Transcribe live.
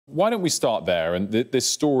Why don't we start there? And this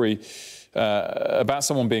story about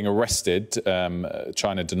someone being arrested,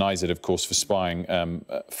 China denies it, of course, for spying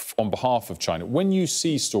on behalf of China. When you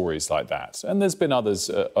see stories like that, and there's been others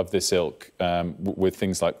of this ilk with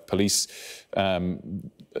things like police,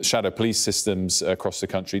 shadow police systems across the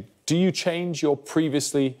country, do you change your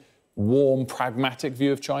previously warm, pragmatic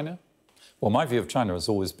view of China? Well, my view of China has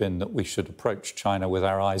always been that we should approach China with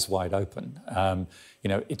our eyes wide open. You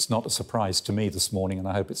know, it's not a surprise to me this morning, and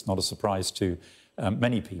I hope it's not a surprise to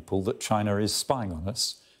many people, that China is spying on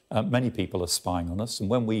us. Many people are spying on us, and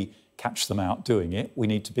when we catch them out doing it, we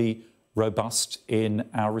need to be robust in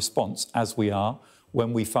our response, as we are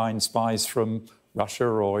when we find spies from Russia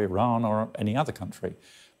or Iran or any other country.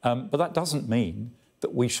 But that doesn't mean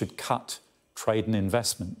that we should cut trade and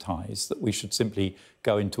investment ties, that we should simply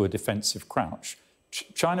go into a defensive crouch.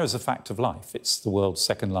 China is a fact of life. It's the world's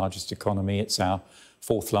second largest economy. It's our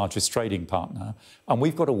fourth largest trading partner. And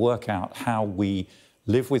we've got to work out how we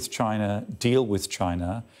live with China, deal with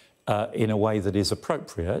China in a way that is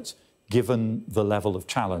appropriate, given the level of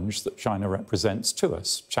challenge that China represents to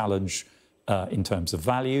us. Challenge in terms of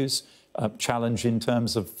values, challenge in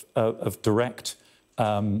terms of direct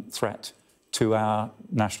threat to our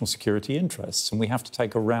national security interests. And we have to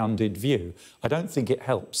take a rounded view. I don't think it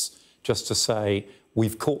helps just to say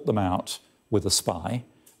we've caught them out with a spy,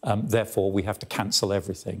 therefore we have to cancel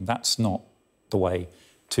everything. That's not the way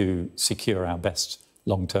to secure our best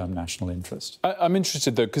long-term national interest. I'm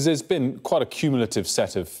interested, though, because there's been quite a cumulative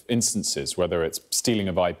set of instances, whether it's stealing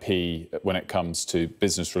of IP when it comes to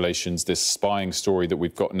business relations, this spying story that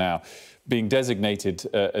we've got now, being designated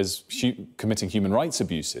as committing human rights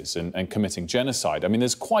abuses and committing genocide. I mean,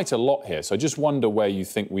 there's quite a lot here. So I just wonder where you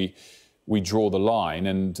think we draw the line,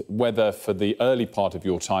 and whether for the early part of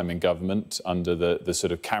your time in government, under the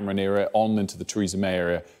sort of Cameron era, on into the Theresa May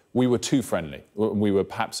era, we were too friendly. We were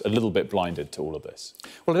perhaps a little bit blinded to all of this.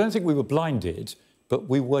 Well, I don't think we were blinded, but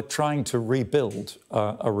we were trying to rebuild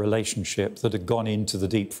a relationship that had gone into the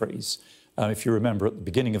deep freeze. If you remember, at the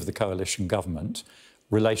beginning of the coalition government,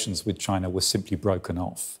 relations with China were simply broken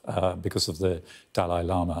off because of the Dalai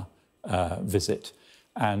Lama visit.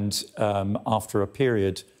 And after a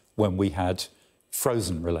period when we had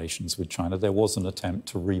frozen relations with China, there was an attempt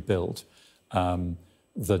to rebuild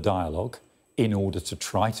the dialogue in order to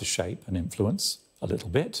try to shape and influence a little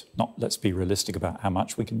bit. Not, let's be realistic about how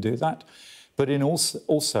much we can do that, but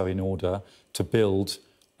also in order to build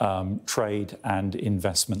trade and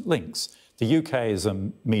investment links. The UK is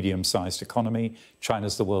a medium-sized economy.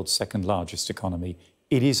 China's the world's second largest economy.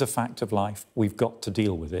 It is a fact of life. We've got to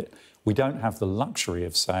deal with it. We don't have the luxury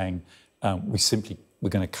of saying we're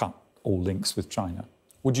going to cut all links with China.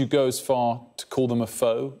 Would you go as far to call them a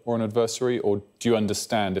foe or an adversary, or do you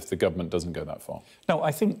understand if the government doesn't go that far? No,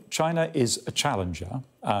 I think China is a challenger,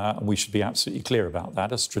 and we should be absolutely clear about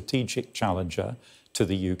that, a strategic challenger to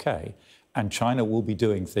the UK. And China will be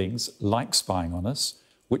doing things like spying on us,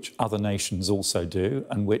 which other nations also do,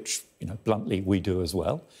 and which, you know, bluntly, we do as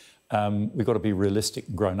well. We've got to be realistic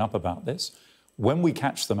and grown up about this. When we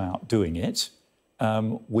catch them out doing it,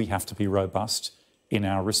 we have to be robust in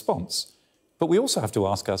our response. But we also have to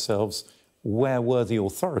ask ourselves, where were the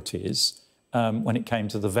authorities when it came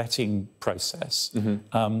to the vetting process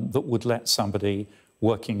that would let somebody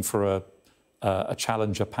working for a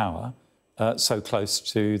challenger power so close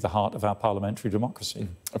to the heart of our parliamentary democracy?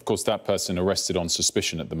 Of course, that person arrested on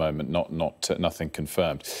suspicion at the moment, nothing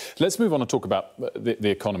confirmed. Let's move on and talk about the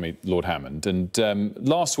economy, Lord Hammond. And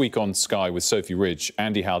last week on Sky with Sophie Ridge,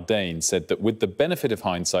 Andy Haldane said that with the benefit of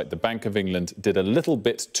hindsight, the Bank of England did a little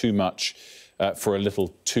bit too much for a little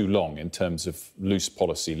too long in terms of loose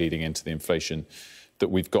policy leading into the inflation that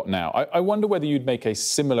we've got now. I wonder whether you'd make a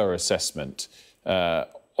similar assessment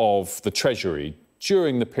of the Treasury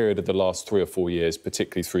during the period of the last 3 or 4 years,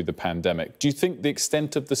 particularly through the pandemic. Do you think the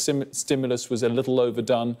extent of the stimulus was a little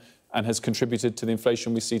overdone and has contributed to the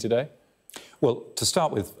inflation we see today? Well, to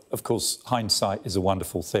start with, of course, hindsight is a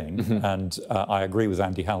wonderful thing, and I agree with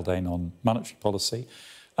Andy Haldane on monetary policy.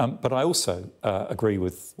 But I also agree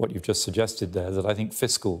with what you've just suggested there, that I think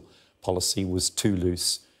fiscal policy was too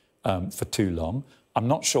loose for too long. I'm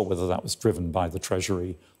not sure whether that was driven by the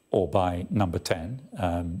Treasury or by Number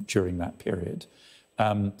 10 during that period,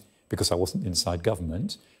 because I wasn't inside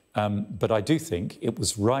government. But I do think it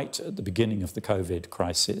was right at the beginning of the COVID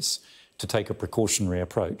crisis to take a precautionary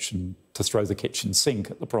approach and to throw the kitchen sink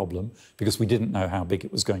at the problem, because we didn't know how big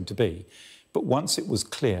it was going to be. But once it was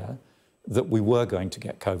clear that we were going to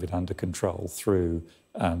get COVID under control through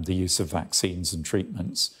the use of vaccines and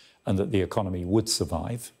treatments, and that the economy would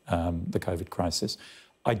survive the COVID crisis,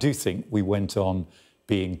 I do think we went on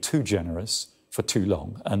being too generous for too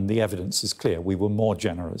long. And the evidence is clear. We were more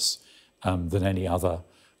generous than any other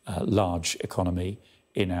large economy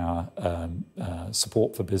in our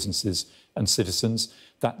support for businesses and citizens.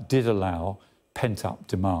 That did allow pent-up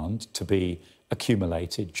demand to be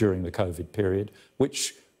accumulated during the COVID period,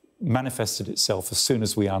 which manifested itself as soon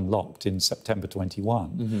as we unlocked in September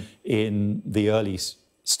 21 in the early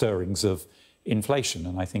stirrings of inflation.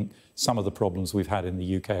 And I think some of the problems we've had in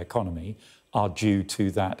the UK economy are due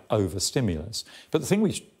to that overstimulus. But the thing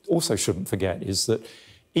we also shouldn't forget is that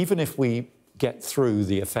even if we get through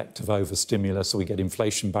the effect of overstimulus, or we get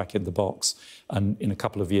inflation back in the box, and in a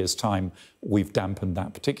couple of years' time we've dampened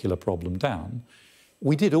that particular problem down,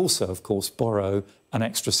 we did also, of course, borrow an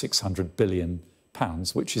extra £600 billion,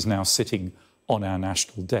 which is now sitting on our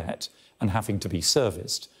national debt and having to be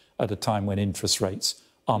serviced at a time when interest rates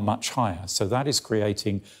are much higher. So that is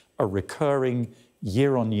creating a recurring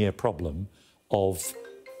year-on-year problem of...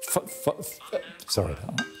 sorry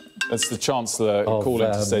about that. That's the Chancellor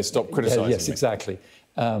calling to say stop criticising Yes, me. exactly.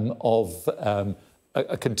 A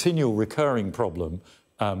continual recurring problem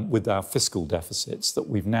with our fiscal deficits that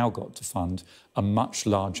we've now got to fund a much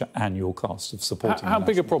larger annual cost of supporting. How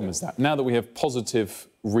big a problem is that? Now that we have positive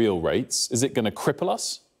real rates, is it going to cripple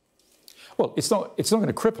us? Well, it's not going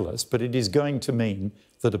to cripple us, but it is going to mean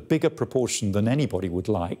that a bigger proportion than anybody would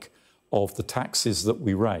like of the taxes that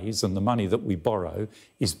we raise and the money that we borrow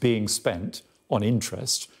is being spent on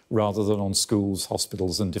interest rather than on schools,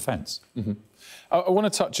 hospitals and defence. I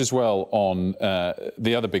want to touch as well on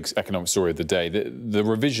the other big economic story of the day, the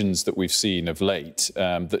revisions that we've seen of late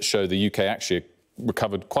that show the UK actually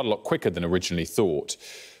recovered quite a lot quicker than originally thought.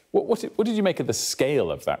 What did you make of the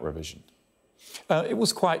scale of that revision? It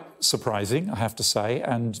was quite surprising, I have to say,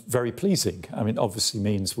 and very pleasing. I mean, obviously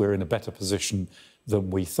means we're in a better position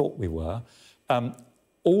than we thought we were.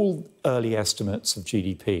 All early estimates of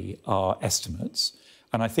GDP are estimates,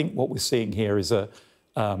 and I think what we're seeing here is a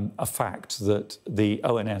fact that the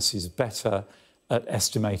ONS is better at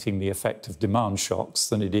estimating the effect of demand shocks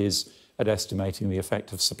than it is at estimating the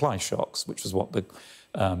effect of supply shocks, which is what the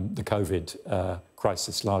COVID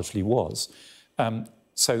crisis largely was.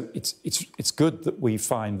 So it's good that we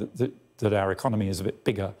find that our economy is a bit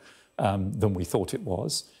bigger than we thought it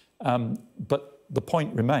was. But the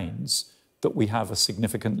point remains that we have a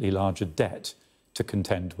significantly larger debt to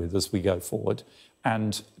contend with as we go forward,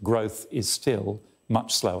 and growth is still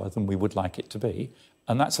much slower than we would like it to be.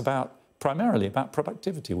 And that's primarily about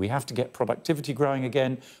productivity. We have to get productivity growing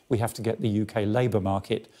again. We have to get the UK labour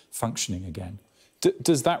market functioning again.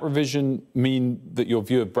 Does that revision mean that your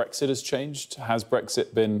view of Brexit has changed? Has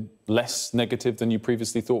Brexit been less negative than you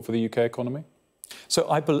previously thought for the UK economy? So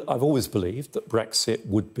I've always believed that Brexit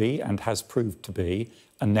would be, and has proved to be,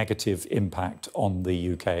 a negative impact on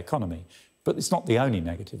the UK economy. But it's not the only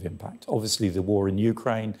negative impact. Obviously, the war in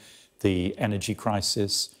Ukraine, the energy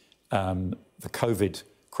crisis, the COVID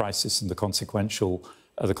crisis and the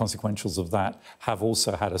consequentials of that have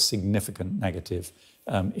also had a significant negative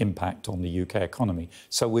impact on the UK economy.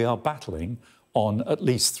 So we are battling on at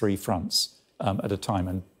least three fronts at a time.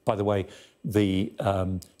 And by the way, the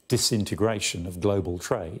disintegration of global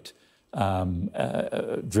trade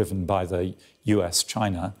driven by the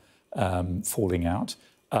US-China falling out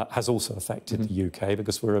has also affected the UK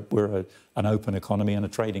because we're an open economy and a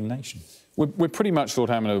trading nation. We're pretty much, Lord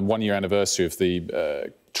Hammond, a one-year anniversary of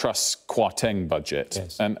the Truss Kwarteng budget.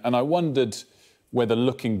 Yes. And I wondered whether,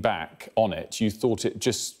 looking back on it, you thought it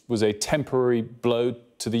just was a temporary blow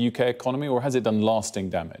to the UK economy, or has it done lasting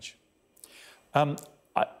damage?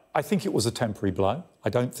 I think it was a temporary blow. I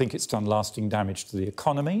don't think it's done lasting damage to the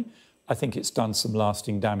economy. I think it's done some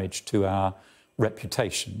lasting damage to our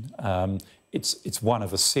reputation. It's one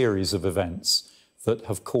of a series of events that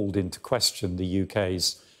have called into question the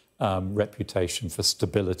UK's reputation for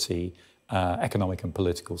stability, economic and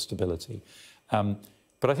political stability.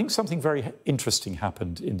 But I think something very interesting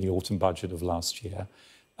happened in the autumn budget of last year.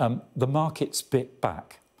 The markets bit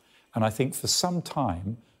back. And I think for some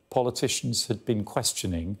time, politicians had been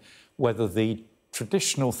questioning whether the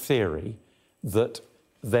traditional theory that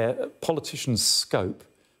their politicians' scope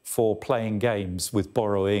for playing games with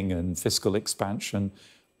borrowing and fiscal expansion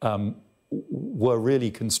were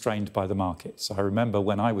really constrained by the markets. I remember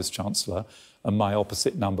when I was Chancellor and my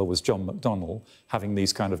opposite number was John McDonnell, having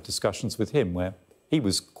these kind of discussions with him where he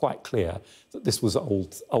was quite clear that this was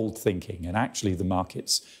old thinking, and actually the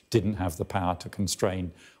markets didn't have the power to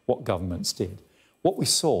constrain what governments did. What we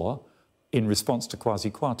saw in response to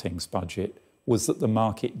Kwasi Kwarteng's budget was that the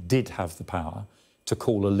market did have the power to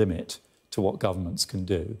call a limit to what governments can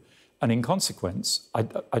do. And in consequence,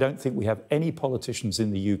 I don't think we have any politicians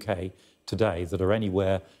in the UK today that are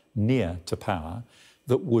anywhere near to power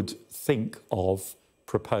that would think of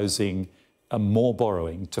proposing more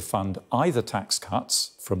borrowing to fund either tax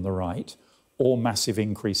cuts from the right or massive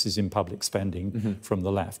increases in public spending from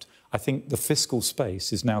the left. I think the fiscal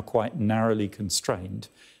space is now quite narrowly constrained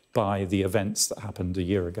by the events that happened a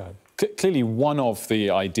year ago. Clearly, one of the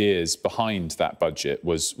ideas behind that budget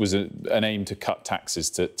was an aim to cut taxes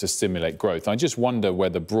to stimulate growth. I just wonder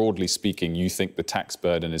whether, broadly speaking, you think the tax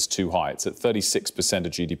burden is too high. It's at 36%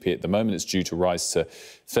 of GDP at the moment. It's due to rise to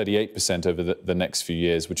 38% over the next few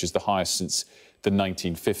years, which is the highest since the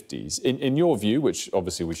 1950s. In your view, which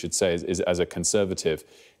obviously we should say is as a conservative,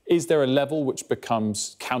 is there a level which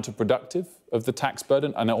becomes counterproductive of the tax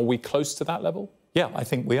burden? And are we close to that level? Yeah, I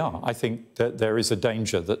think we are. I think that there is a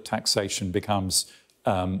danger that taxation becomes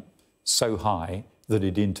so high that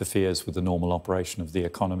it interferes with the normal operation of the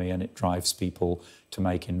economy and it drives people to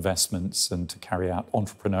make investments and to carry out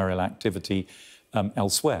entrepreneurial activity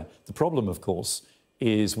elsewhere. The problem, of course,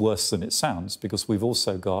 is worse than it sounds, because we've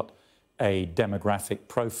also got a demographic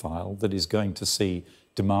profile that is going to see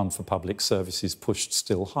demand for public services pushed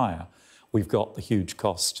still higher. We've got the huge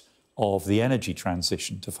cost of the energy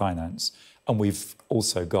transition to finance. And we've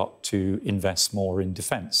also got to invest more in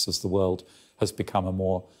defence as the world has become a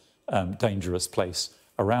more dangerous place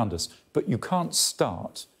around us. But you can't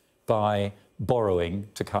start by borrowing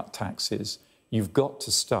to cut taxes. You've got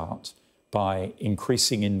to start by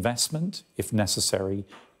increasing investment, if necessary,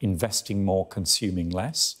 investing more, consuming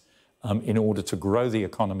less, in order to grow the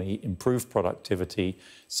economy, improve productivity,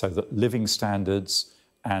 so that living standards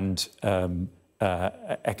and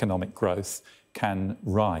economic growth can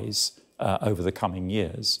rise over the coming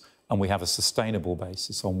years, and we have a sustainable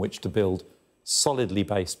basis on which to build solidly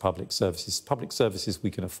based public services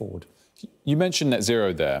we can afford. You mentioned net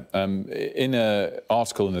zero there. In an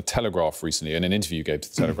article in The Telegraph recently, in an interview you gave to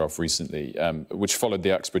The Telegraph recently, which followed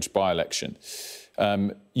the Uxbridge by-election,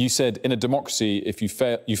 you said, in a democracy, if you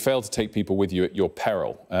fail to take people with you at your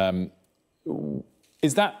peril.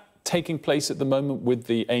 Is that taking place at the moment with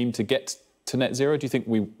the aim to get to net zero? Do you think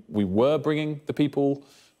we were bringing the people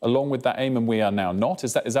along with that aim and we are now not?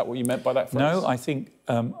 Is that what you meant by that phrase? No, I think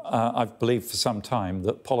I've believed for some time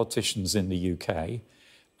that politicians in the UK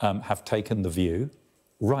have taken the view,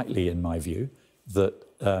 rightly in my view,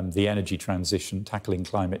 that the energy transition, tackling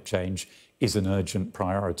climate change, is an urgent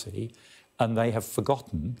priority. And they have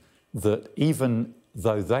forgotten that even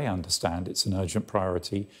though they understand it's an urgent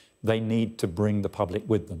priority, they need to bring the public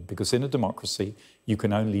with them, because in a democracy, you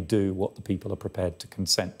can only do what the people are prepared to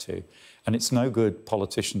consent to. And it's no good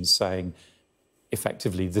politicians saying,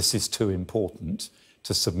 effectively, this is too important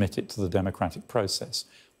to submit it to the democratic process.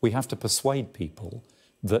 We have to persuade people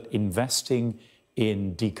that investing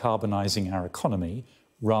in decarbonising our economy,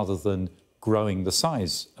 rather than growing the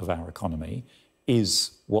size of our economy,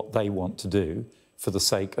 is what they want to do for the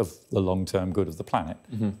sake of the long-term good of the planet.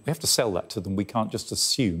 We have to sell that to them. We can't just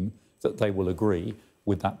assume that they will agree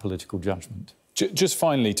with that political judgment. Just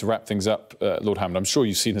finally, to wrap things up, Lord Hammond, I'm sure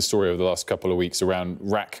you've seen the story over the last couple of weeks around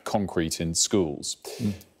rack concrete in schools.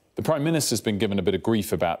 The Prime Minister's been given a bit of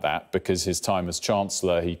grief about that because his time as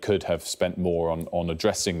Chancellor, he could have spent more on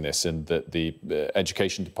addressing this, and that the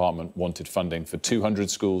Education Department wanted funding for 200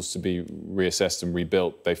 schools to be reassessed and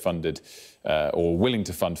rebuilt. They funded, or were willing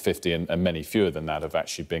to fund 50, and many fewer than that have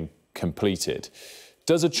actually been completed.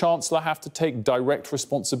 Does a Chancellor have to take direct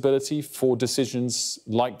responsibility for decisions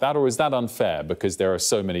like that, or is that unfair because there are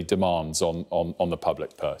so many demands on the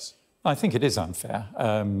public purse? I think it is unfair.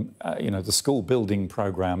 You know, the school building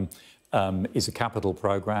programme is a capital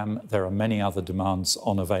programme. There are many other demands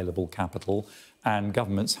on available capital, and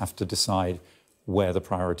governments have to decide where the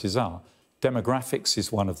priorities are. Demographics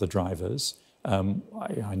is one of the drivers.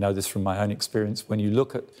 I know this from my own experience. When you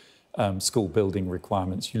look at school building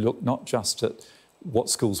requirements, you look not just at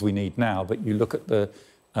what schools we need now, but you look at the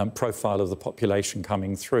profile of the population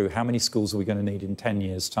coming through. How many schools are we going to need in 10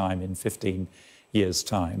 years' time, in 15 years'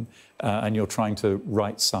 time? And you're trying to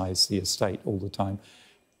right-size the estate all the time.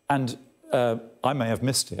 And I may have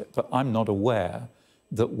missed it, but I'm not aware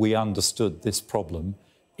that we understood this problem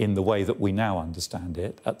in the way that we now understand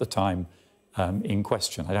it at the time in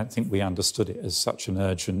question. I don't think we understood it as such an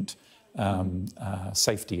urgent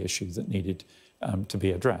safety issue that needed to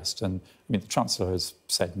be addressed. And I mean, the Chancellor has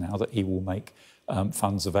said now that he will make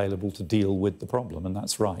funds available to deal with the problem, and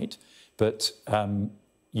that's right. But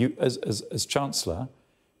you, as Chancellor,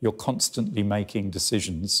 you're constantly making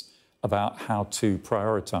decisions about how to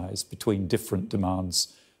prioritise between different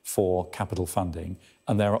demands for capital funding,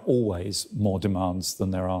 and there are always more demands than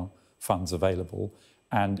there are funds available.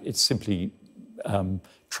 And it's simply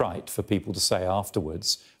trite for people to say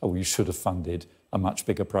afterwards, oh, you should have funded a much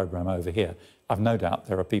bigger programme over here. I've no doubt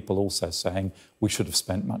there are people also saying we should have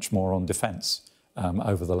spent much more on defence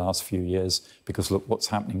over the last few years, because look what's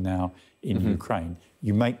happening now in Ukraine.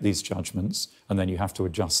 You make these judgments and then you have to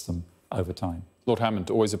adjust them over time. Lord Hammond,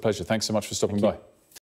 always a pleasure. Thanks so much for stopping by.